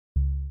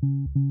Hi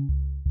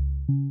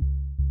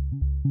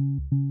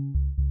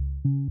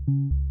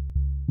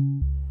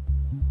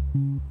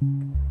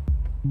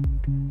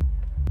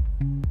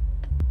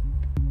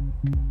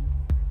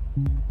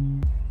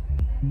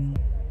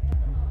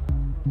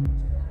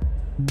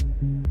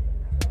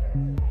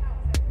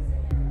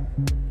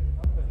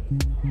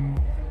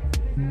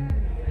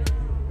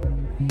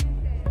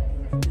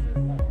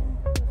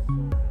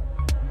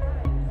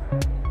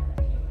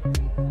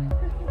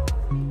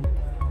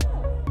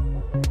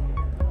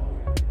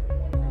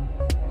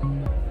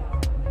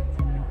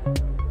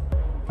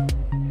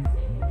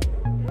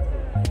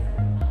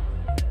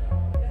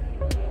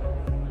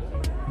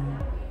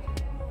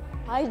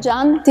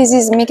Jan, this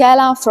is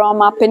Michela from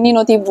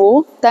Appennino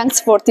TV. Thanks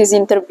for this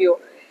interview.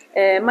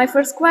 My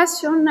first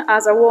question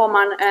as a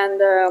woman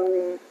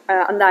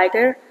and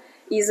hiker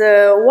is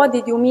what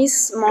did you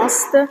miss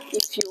most,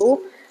 if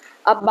you,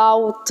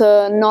 about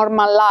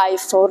normal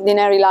life,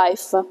 ordinary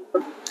life?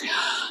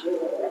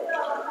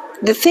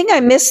 The thing I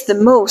missed the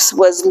most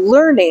was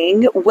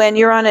learning when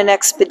you're on an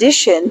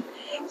expedition,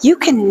 you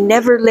can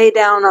never lay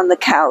down on the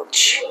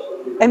couch.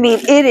 I mean,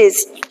 it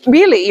is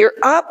really, you're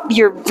up,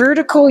 you're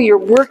vertical, you're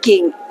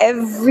working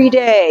every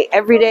day,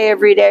 every day,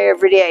 every day,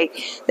 every day.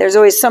 There's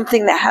always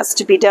something that has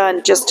to be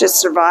done just to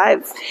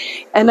survive.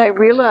 And I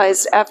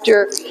realized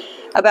after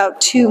about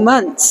 2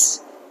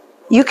 months,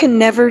 you can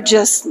never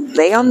just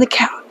lay on the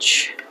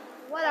couch.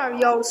 What are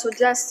your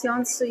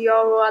suggestions,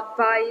 your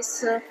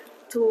advice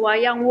to a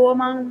young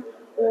woman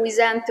who is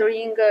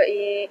entering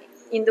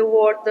in the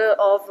world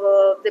of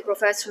the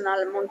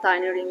professional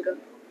mountaineering?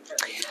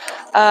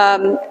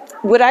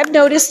 What I've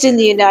noticed in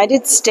the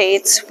United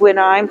States when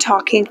I'm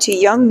talking to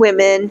young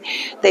women,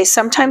 they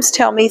sometimes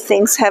tell me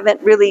things haven't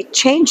really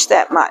changed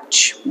that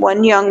much.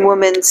 One young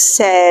woman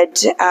said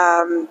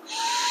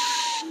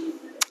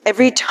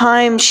every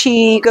time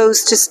she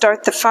goes to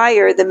start the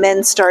fire, the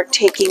men start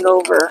taking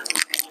over.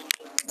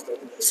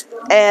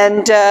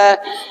 And I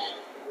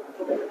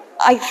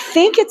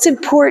think it's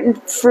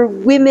important for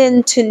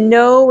women to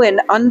know and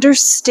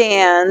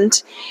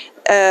understand.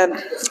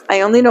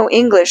 I only know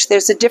English.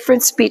 There's a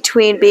difference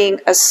between being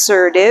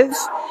assertive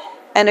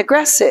and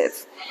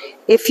aggressive.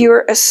 If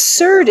you're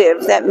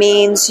assertive, that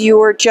means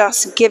you're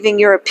just giving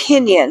your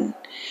opinion.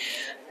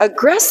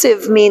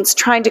 Aggressive means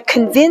trying to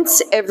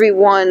convince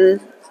everyone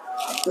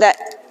that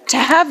to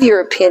have your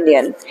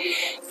opinion.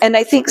 And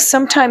I think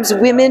sometimes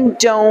women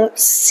don't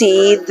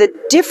see the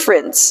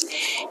difference.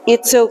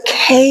 It's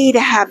okay to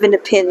have an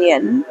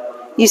opinion.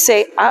 You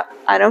say, I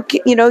don't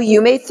get, you know,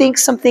 you may think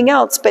something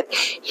else, but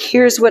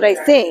here's what I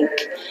think.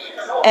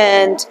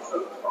 And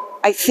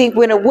I think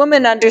when a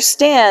woman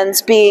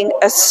understands being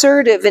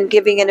assertive and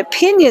giving an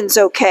opinion's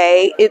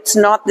okay, it's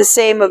not the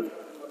same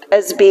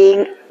as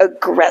being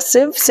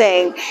aggressive,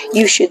 saying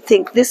you should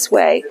think this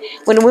way.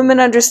 When a woman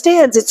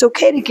understands it's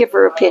okay to give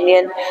her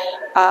opinion,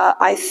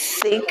 I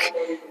think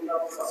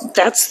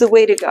that's the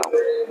way to go.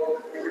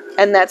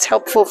 And that's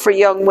helpful for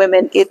young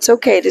women. It's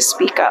okay to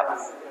speak up.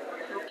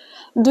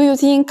 Do you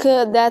think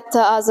that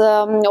as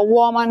a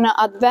woman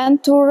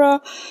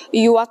adventurer,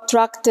 you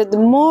attracted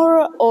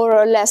more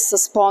or less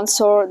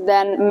sponsor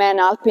than men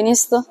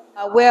alpinists?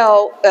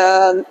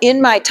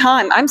 In my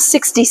time, I'm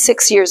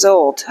 66 years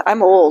old.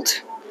 I'm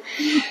old.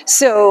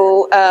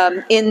 So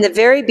in the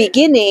very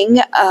beginning,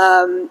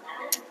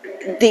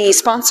 the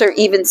sponsor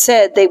even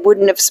said they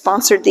wouldn't have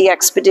sponsored the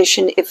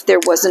expedition if there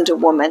wasn't a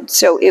woman.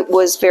 So it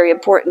was very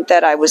important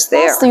that I was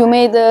there. You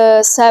made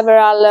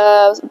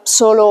several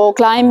solo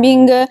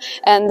climbing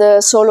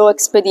and solo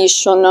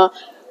expedition.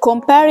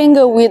 Comparing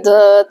with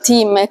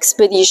team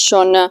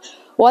expedition,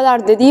 what are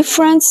the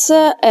difference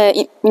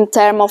in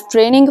terms of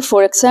training,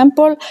 for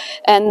example,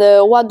 and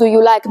what do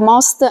you like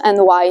most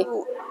and why?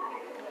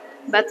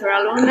 Better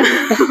alone.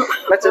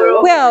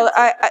 Well,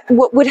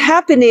 what would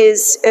happen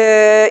is,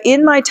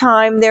 in my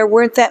time, there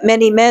weren't that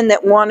many men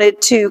that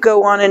wanted to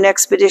go on an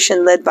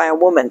expedition led by a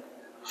woman.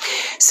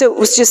 So it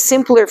was just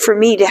simpler for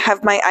me to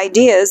have my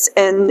ideas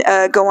and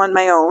go on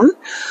my own.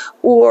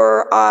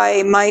 Or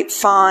I might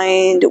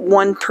find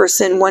one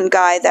person, one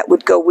guy that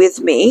would go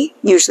with me.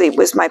 Usually it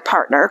was my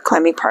partner,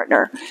 climbing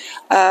partner.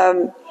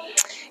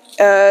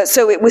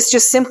 So it was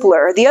just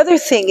simpler. The other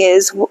thing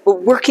is,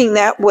 working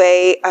that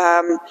way,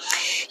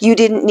 you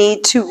didn't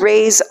need to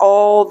raise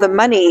all the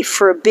money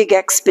for a big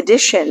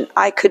expedition.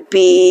 I could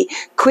be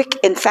quick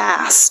and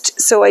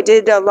fast. So I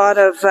did a lot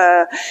of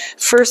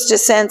first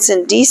ascents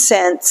and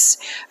descents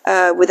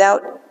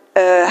without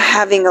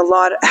having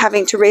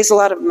to raise a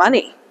lot of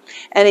money.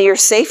 And you're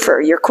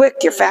safer, you're quick,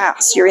 you're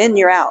fast, you're in,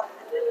 you're out.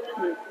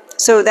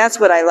 So that's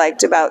what I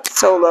liked about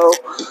solo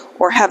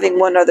or having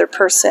one other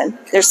person.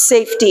 There's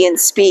safety and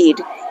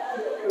speed.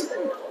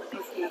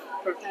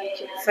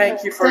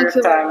 Thank you for your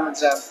time,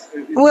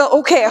 Jan. Well,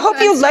 okay. I hope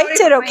you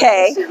liked it,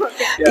 okay?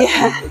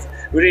 Yeah.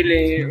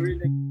 Really,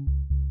 really.